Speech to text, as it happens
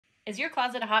Is your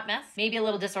closet a hot mess? Maybe a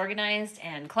little disorganized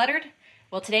and cluttered?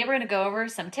 Well, today we're going to go over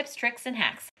some tips, tricks, and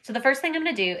hacks. So the first thing I'm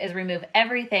going to do is remove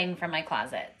everything from my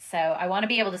closet. So I want to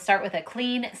be able to start with a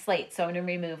clean slate. So I'm going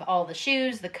to remove all the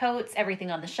shoes, the coats,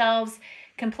 everything on the shelves,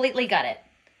 completely gut it.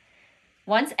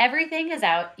 Once everything is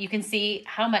out, you can see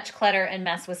how much clutter and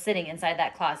mess was sitting inside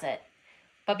that closet.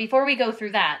 But before we go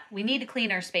through that, we need to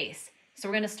clean our space. So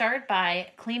we're going to start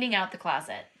by cleaning out the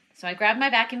closet. So I grabbed my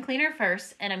vacuum cleaner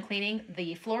first, and I'm cleaning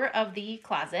the floor of the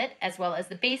closet as well as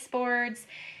the baseboards.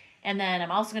 And then I'm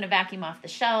also going to vacuum off the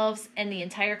shelves and the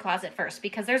entire closet first,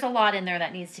 because there's a lot in there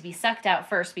that needs to be sucked out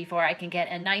first before I can get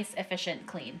a nice, efficient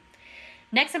clean.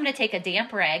 Next, I'm going to take a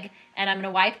damp rag and I'm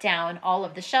going to wipe down all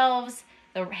of the shelves,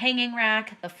 the hanging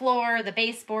rack, the floor, the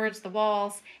baseboards, the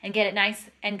walls, and get it nice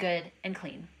and good and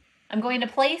clean. I'm going to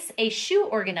place a shoe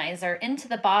organizer into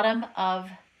the bottom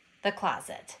of the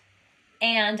closet.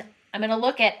 And I'm going to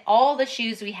look at all the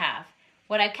shoes we have.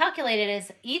 What I've calculated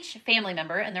is each family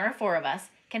member, and there are 4 of us,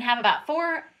 can have about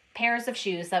 4 pairs of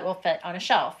shoes that will fit on a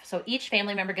shelf. So each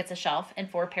family member gets a shelf and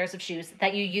 4 pairs of shoes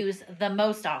that you use the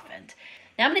most often.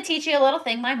 Now I'm going to teach you a little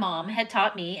thing my mom had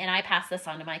taught me, and I pass this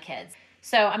on to my kids.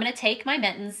 So I'm going to take my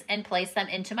mittens and place them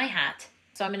into my hat.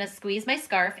 So I'm going to squeeze my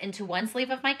scarf into one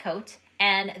sleeve of my coat,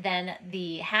 and then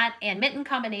the hat and mitten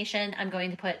combination I'm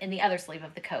going to put in the other sleeve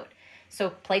of the coat. So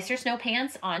place your snow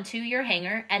pants onto your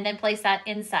hanger and then place that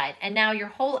inside. And now your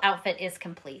whole outfit is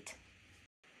complete.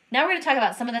 Now we're going to talk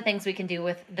about some of the things we can do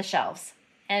with the shelves.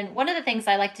 And one of the things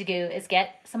I like to do is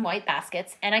get some white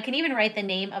baskets, and I can even write the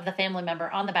name of the family member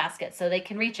on the basket so they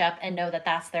can reach up and know that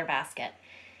that's their basket.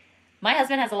 My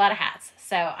husband has a lot of hats,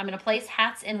 so I'm going to place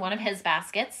hats in one of his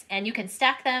baskets, and you can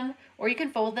stack them or you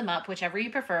can fold them up, whichever you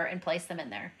prefer, and place them in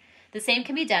there. The same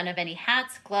can be done of any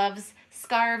hats, gloves,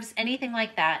 scarves, anything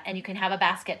like that, and you can have a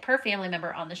basket per family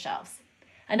member on the shelves.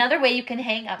 Another way you can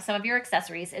hang up some of your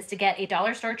accessories is to get a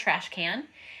dollar store trash can.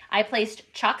 I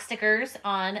placed chalk stickers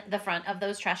on the front of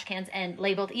those trash cans and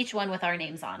labeled each one with our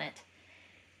names on it.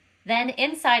 Then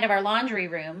inside of our laundry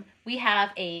room, we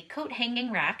have a coat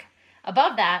hanging rack.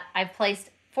 Above that, I've placed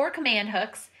 4 command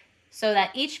hooks so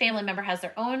that each family member has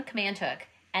their own command hook.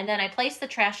 And then I placed the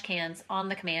trash cans on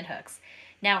the command hooks.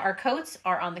 Now our coats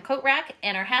are on the coat rack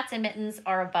and our hats and mittens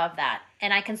are above that.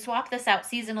 And I can swap this out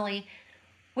seasonally.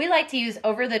 We like to use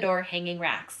over-the-door hanging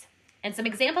racks. And some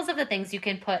examples of the things you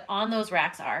can put on those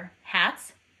racks are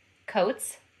hats,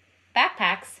 coats,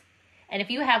 backpacks, and if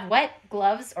you have wet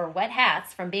gloves or wet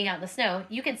hats from being out in the snow,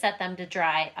 you can set them to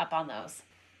dry up on those.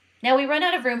 Now we run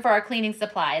out of room for our cleaning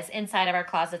supplies inside of our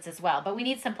closets as well, but we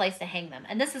need some place to hang them.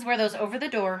 And this is where those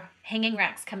over-the-door hanging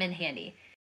racks come in handy.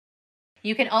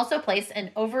 You can also place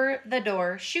an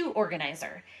over-the-door shoe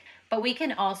organizer, but we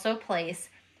can also place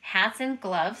hats and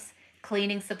gloves,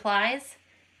 cleaning supplies,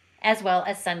 as well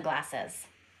as sunglasses.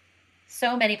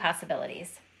 So many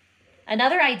possibilities.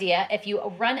 Another idea, if you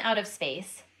run out of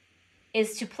space,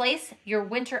 is to place your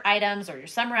winter items or your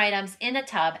summer items in a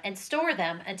tub and store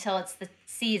them until it's the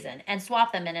season and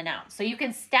swap them in and out. So you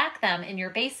can stack them in your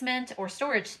basement or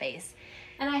storage space.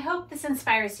 And I hope this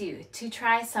inspires you to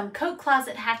try some coat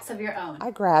closet hacks of your own.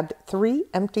 I grabbed 3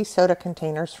 empty soda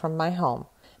containers from my home,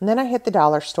 and then I hit the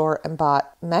dollar store and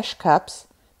bought mesh cups,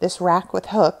 this rack with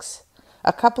hooks,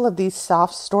 a couple of these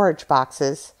soft storage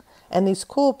boxes, and these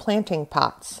cool planting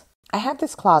pots. I have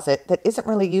this closet that isn't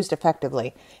really used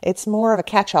effectively. It's more of a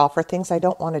catch-all for things I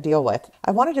don't want to deal with.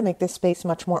 I wanted to make this space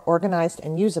much more organized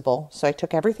and usable, so I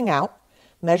took everything out,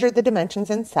 measured the dimensions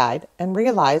inside, and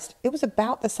realized it was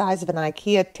about the size of an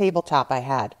IKEA tabletop I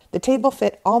had. The table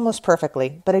fit almost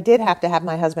perfectly, but I did have to have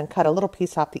my husband cut a little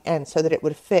piece off the end so that it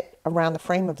would fit around the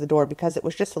frame of the door because it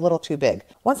was just a little too big.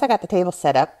 Once I got the table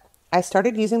set up, I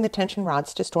started using the tension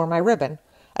rods to store my ribbon.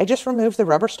 I just removed the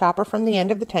rubber stopper from the end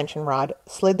of the tension rod,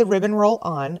 slid the ribbon roll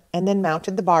on, and then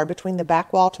mounted the bar between the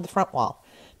back wall to the front wall.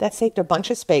 That saved a bunch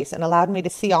of space and allowed me to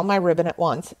see all my ribbon at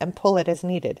once and pull it as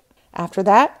needed. After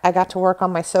that, I got to work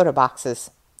on my soda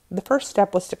boxes. The first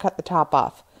step was to cut the top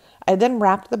off. I then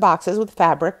wrapped the boxes with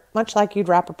fabric, much like you'd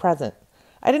wrap a present.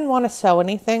 I didn't want to sew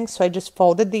anything, so I just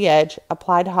folded the edge,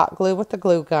 applied hot glue with the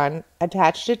glue gun,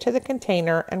 attached it to the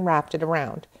container, and wrapped it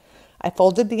around. I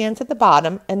folded the ends at the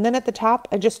bottom, and then at the top,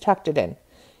 I just tucked it in.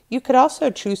 You could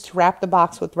also choose to wrap the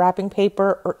box with wrapping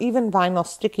paper or even vinyl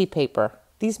sticky paper.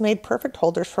 These made perfect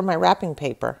holders for my wrapping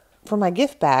paper. For my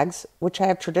gift bags, which I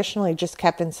have traditionally just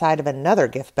kept inside of another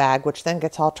gift bag, which then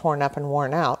gets all torn up and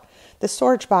worn out, the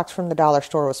storage box from the dollar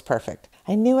store was perfect.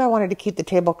 I knew I wanted to keep the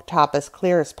tabletop as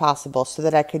clear as possible so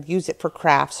that I could use it for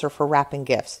crafts or for wrapping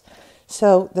gifts.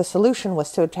 So the solution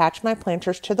was to attach my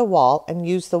planters to the wall and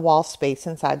use the wall space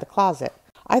inside the closet.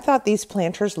 I thought these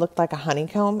planters looked like a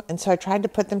honeycomb, and so I tried to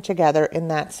put them together in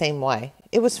that same way.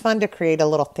 It was fun to create a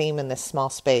little theme in this small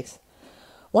space.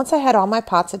 Once I had all my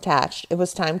pots attached, it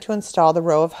was time to install the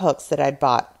row of hooks that I'd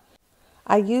bought.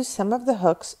 I used some of the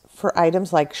hooks for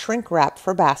items like shrink wrap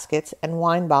for baskets and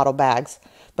wine bottle bags,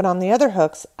 but on the other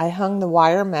hooks, I hung the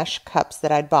wire mesh cups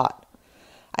that I'd bought.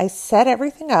 I set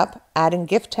everything up, adding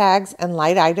gift tags and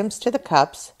light items to the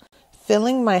cups,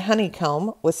 filling my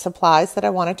honeycomb with supplies that I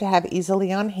wanted to have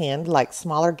easily on hand, like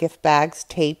smaller gift bags,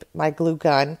 tape, my glue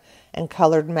gun, and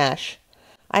colored mesh.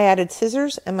 I added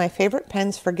scissors and my favorite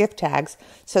pens for gift tags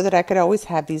so that I could always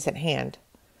have these at hand.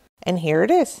 And here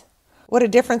it is. What a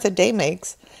difference a day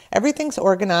makes. Everything's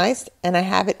organized and I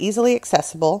have it easily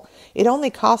accessible. It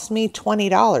only cost me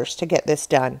 $20 to get this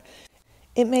done.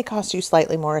 It may cost you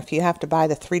slightly more if you have to buy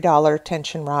the $3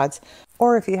 tension rods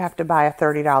or if you have to buy a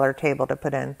 $30 table to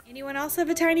put in. Anyone else have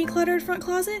a tiny cluttered front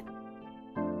closet?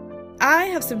 I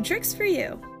have some tricks for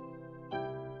you.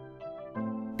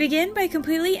 Begin by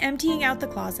completely emptying out the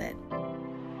closet.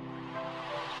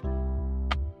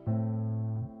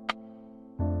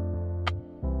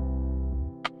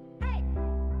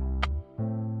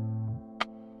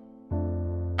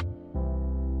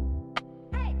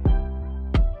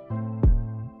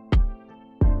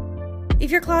 If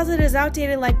your closet is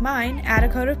outdated like mine, add a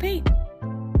coat of paint.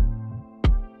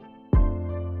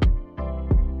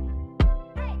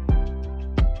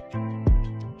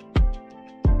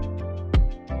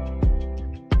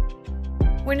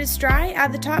 When it's dry,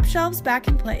 add the top shelves back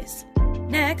in place.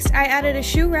 Next, I added a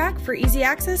shoe rack for easy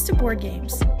access to board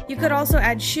games. You could also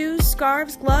add shoes,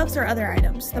 scarves, gloves, or other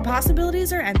items. The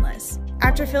possibilities are endless.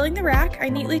 After filling the rack, I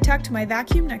neatly tucked my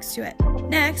vacuum next to it.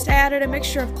 Next, I added a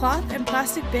mixture of cloth and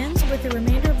plastic bins with the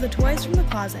remainder of the toys from the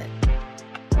closet.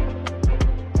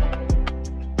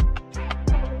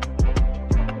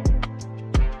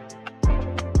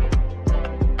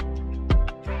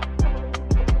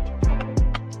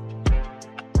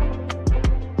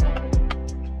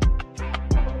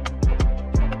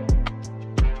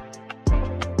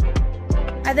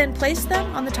 I then placed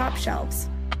them on the top shelves.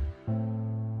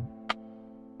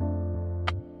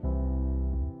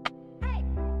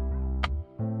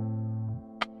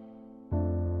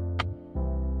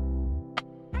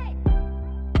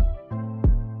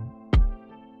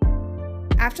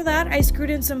 After that, I screwed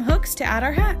in some hooks to add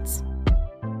our hats.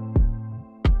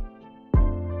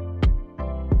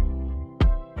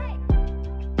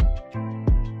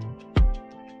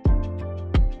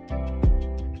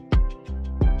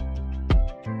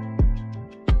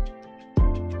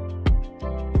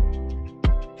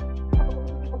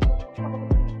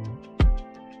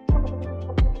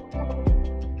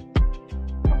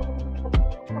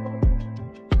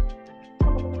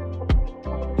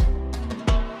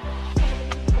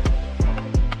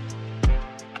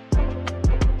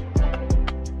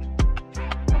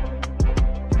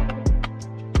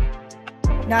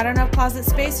 Not enough closet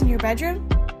space in your bedroom?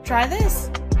 Try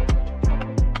this.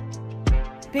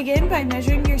 Begin by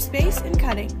measuring your space and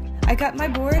cutting. I cut my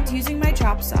boards using my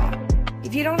chop saw.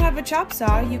 If you don't have a chop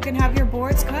saw, you can have your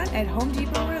boards cut at Home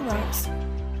Depot or Lowe's.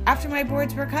 After my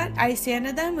boards were cut, I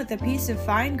sanded them with a piece of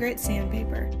fine grit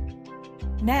sandpaper.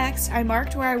 Next, I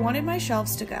marked where I wanted my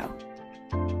shelves to go.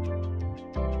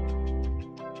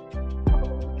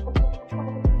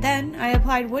 Then, I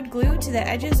applied wood glue to the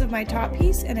edges of my top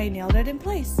piece and I nailed it in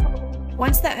place.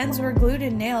 Once the ends were glued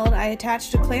and nailed, I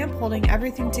attached a clamp holding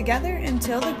everything together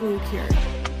until the glue cured.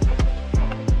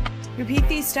 Repeat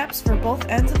these steps for both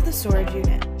ends of the storage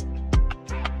unit.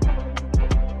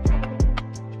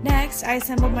 Next, I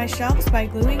assembled my shelves by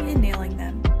gluing and nailing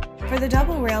them. For the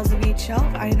double rails of each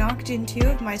shelf, I knocked in 2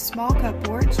 of my small cut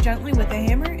boards gently with a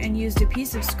hammer and used a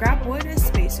piece of scrap wood as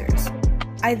spacers.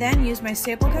 I then used my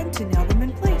staple gun to nail them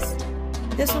in place.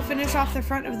 This will finish off the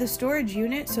front of the storage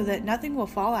unit so that nothing will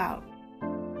fall out.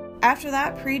 After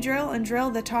that, pre-drill and drill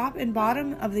the top and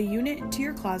bottom of the unit into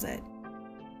your closet.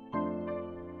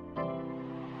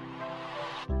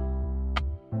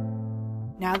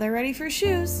 Now they're ready for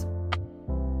shoes.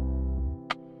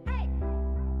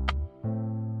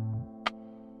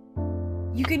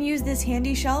 You can use this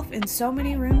handy shelf in so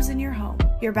many rooms in your home.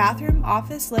 Your bathroom,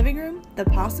 office, living room, the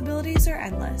possibilities are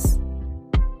endless.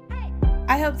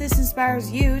 I hope this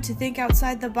inspires you to think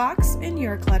outside the box in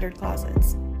your cluttered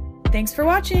closets. Thanks for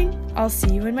watching. I'll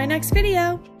see you in my next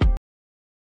video.